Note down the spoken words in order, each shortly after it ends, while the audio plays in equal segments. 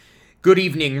Good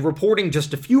evening. Reporting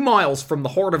just a few miles from the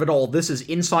heart of it all, this is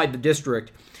Inside the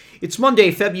District. It's Monday,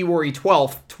 February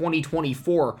 12th,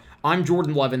 2024. I'm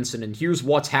Jordan Levinson, and here's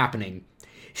what's happening.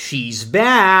 She's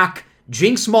back!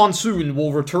 Jinkx Monsoon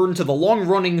will return to the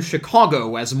long-running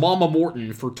Chicago as Mama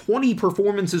Morton for 20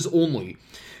 performances only,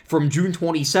 from June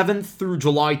 27th through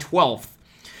July 12th.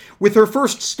 With her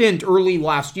first stint early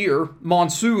last year,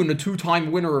 Monsoon, a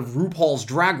two-time winner of RuPaul's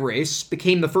Drag Race,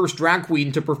 became the first drag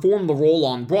queen to perform the role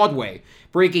on Broadway,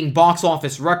 breaking box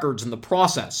office records in the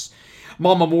process.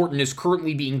 Mama Morton is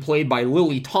currently being played by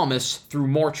Lily Thomas through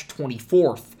March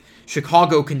 24th.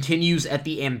 Chicago continues at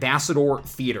the Ambassador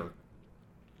Theater.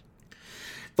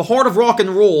 The Heart of Rock and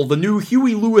Roll, the new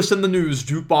Huey Lewis and the News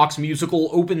jukebox musical,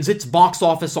 opens its box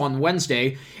office on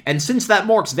Wednesday, and since that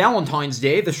marks Valentine's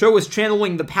Day, the show is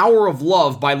channeling the power of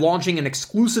love by launching an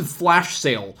exclusive flash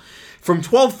sale. From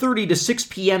 12:30 to 6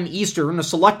 p.m. Eastern, a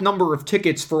select number of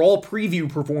tickets for all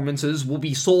preview performances will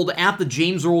be sold at the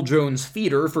James Earl Jones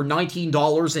Theater for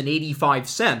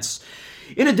 $19.85.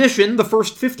 In addition, the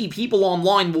first 50 people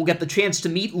online will get the chance to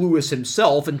meet Lewis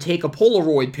himself and take a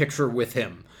Polaroid picture with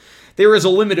him. There is a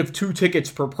limit of 2 tickets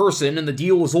per person, and the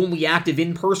deal is only active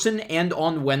in person and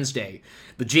on Wednesday.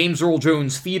 The James Earl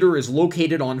Jones Theater is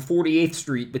located on 48th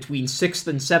Street between 6th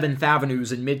and 7th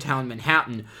Avenues in Midtown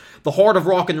Manhattan. The Heart of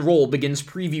Rock and Roll begins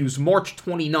previews March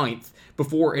 29th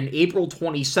before an April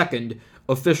 22nd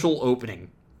official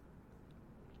opening.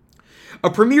 A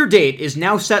premiere date is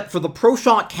now set for the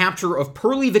proshot capture of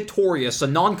Purlie Victorious, a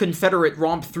non-Confederate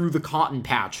romp through the cotton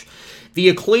patch. The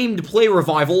acclaimed play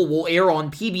revival will air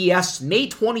on PBS May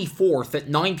 24th at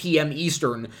 9 p.m.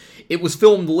 Eastern. It was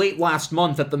filmed late last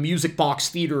month at the Music Box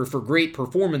Theater for great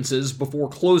performances before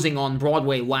closing on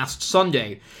Broadway last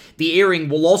Sunday. The airing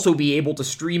will also be able to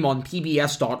stream on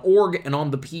pbs.org and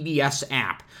on the PBS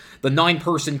app. The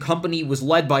 9-person company was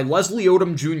led by Leslie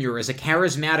Odom Jr. as a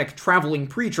charismatic traveling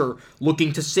preacher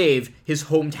looking to save his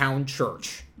hometown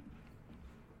church.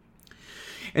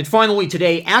 And finally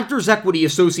today, Actors Equity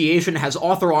Association has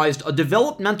authorized a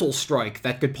developmental strike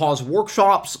that could pause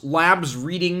workshops, labs,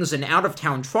 readings, and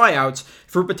out-of-town tryouts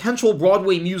for potential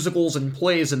Broadway musicals and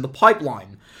plays in the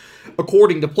pipeline.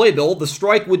 According to Playbill, the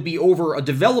strike would be over a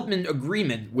development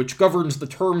agreement, which governs the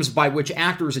terms by which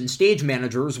actors and stage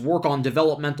managers work on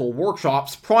developmental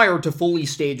workshops prior to fully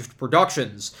staged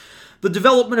productions. The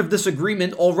development of this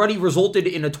agreement already resulted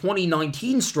in a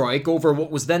 2019 strike over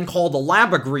what was then called a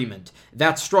lab agreement.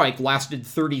 That strike lasted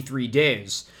 33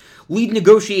 days. Lead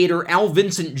negotiator Al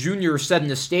Vincent Jr. said in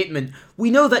a statement,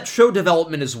 "We know that show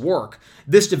development is work.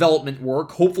 This development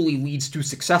work hopefully leads to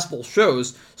successful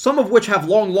shows, some of which have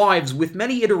long lives with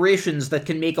many iterations that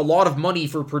can make a lot of money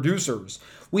for producers.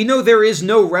 We know there is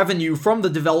no revenue from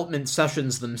the development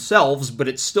sessions themselves, but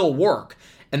it's still work.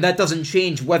 And that doesn't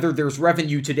change whether there's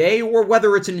revenue today or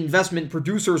whether it's an investment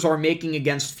producers are making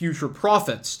against future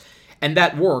profits. And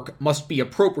that work must be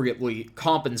appropriately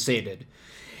compensated."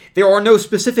 There are no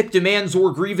specific demands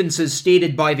or grievances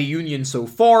stated by the union so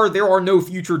far, there are no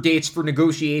future dates for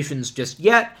negotiations just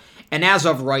yet, and as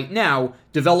of right now,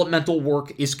 developmental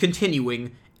work is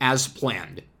continuing as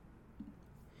planned.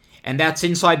 And that's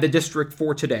Inside the District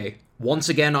for today. Once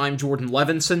again, I'm Jordan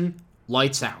Levinson.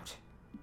 Lights out.